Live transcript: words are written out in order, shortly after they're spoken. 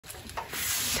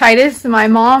Titus, my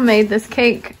mom made this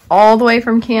cake all the way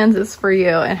from Kansas for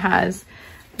you. It has,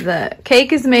 the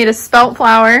cake is made of spelt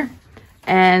flour,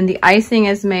 and the icing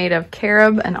is made of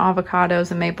carob and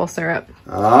avocados and maple syrup.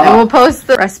 And we'll post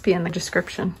the recipe in the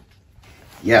description.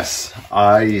 Yes,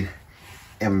 I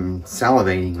am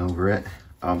salivating over it.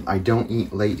 I don't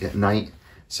eat late at night,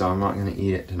 so I'm not going to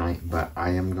eat it tonight, but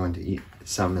I am going to eat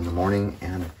some in the morning,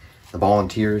 and the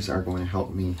volunteers are going to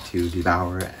help me to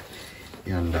devour it.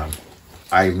 And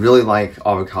I really like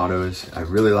avocados, I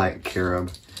really like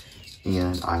carob,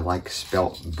 and I like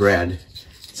spelt bread.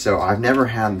 So I've never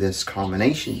had this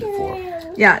combination before.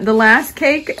 Yeah, the last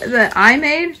cake that I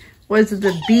made was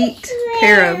the beet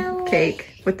carob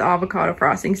cake with the avocado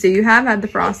frosting. So you have had the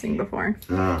frosting before.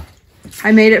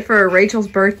 I made it for Rachel's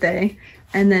birthday,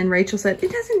 and then Rachel said, it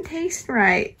doesn't taste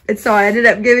right. And so I ended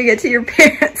up giving it to your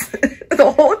parents,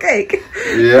 the whole cake.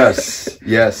 Yes,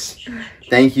 yes.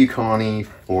 Thank you, Connie,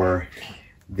 for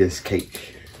this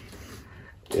cake.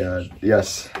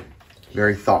 Yes,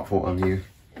 very thoughtful of you.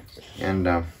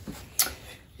 And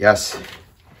yes,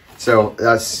 so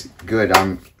that's good.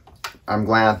 I'm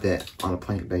glad that on a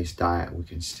plant-based diet we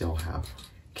can still have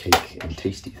cake and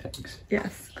tasty things.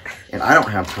 Yes. And I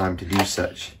don't have time to do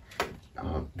such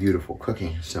beautiful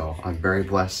cooking, so I'm very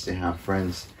blessed to have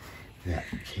friends that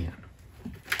can.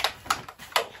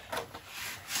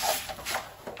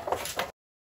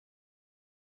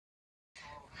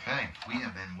 Okay, we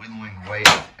have been whittling away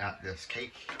at this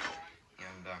cake,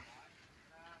 and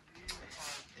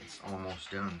it's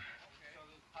almost done.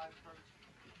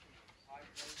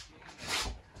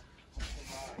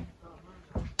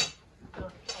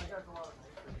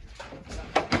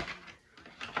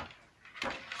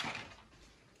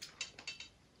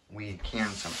 We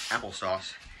canned some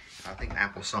applesauce. I think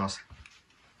applesauce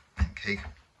and cake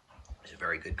is a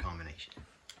very good combination.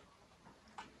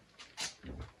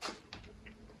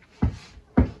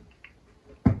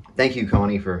 Thank you,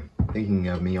 Connie, for thinking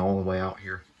of me all the way out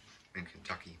here in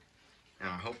Kentucky. And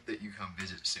I hope that you come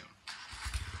visit soon.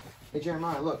 Hey,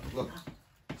 Jeremiah, look.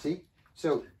 See?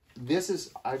 So this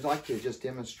is, I'd like to just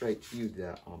demonstrate to you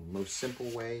the most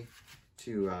simple way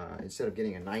to, instead of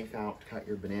getting a knife out to cut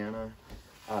your banana,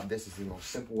 this is the most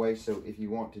simple way. So if you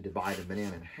want to divide a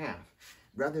banana in half,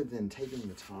 rather than taking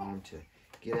the time to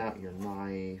get out your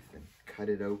knife and cut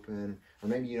it open, or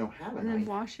maybe you don't have a knife. And then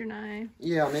wash your knife.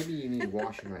 Yeah, maybe you need to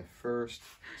wash your knife first.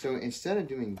 So instead of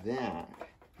doing that,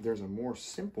 there's a more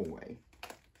simple way.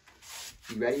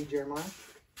 You ready, Jeremiah?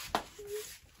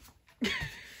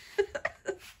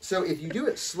 So if you do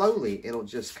it slowly, it'll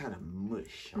just kind of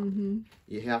mush.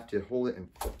 You have to hold it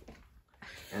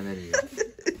and then you...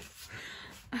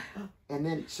 And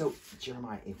then, so,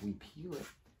 Jeremiah, if we peel it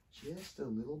just a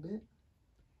little bit,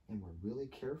 and we're really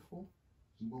careful,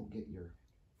 you won't get your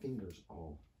fingers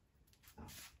all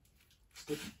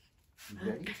sticky. You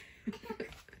ready?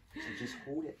 So just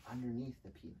hold it underneath the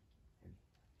peel.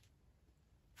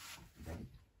 Ready?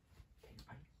 Take a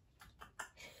bite.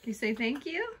 Can you say thank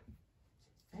you?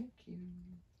 Thank you.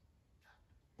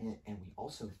 And we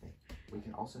also think,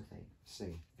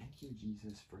 say, thank you,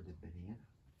 Jesus, for the banana.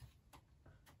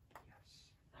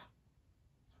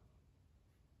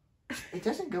 It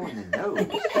doesn't go in the nose.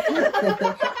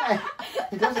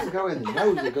 It doesn't go in the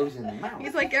nose, it goes in the mouth.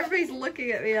 He's like, everybody's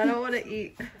looking at me. I don't want to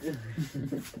eat.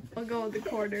 I'll go in the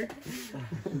corner.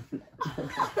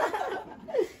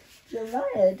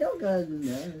 Jeremiah, don't go in the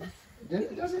nose.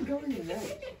 It doesn't go in the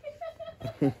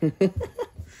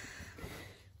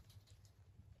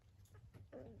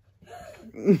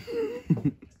nose.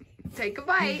 Take a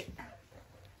bite.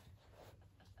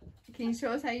 Can you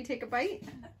show us how you take a bite?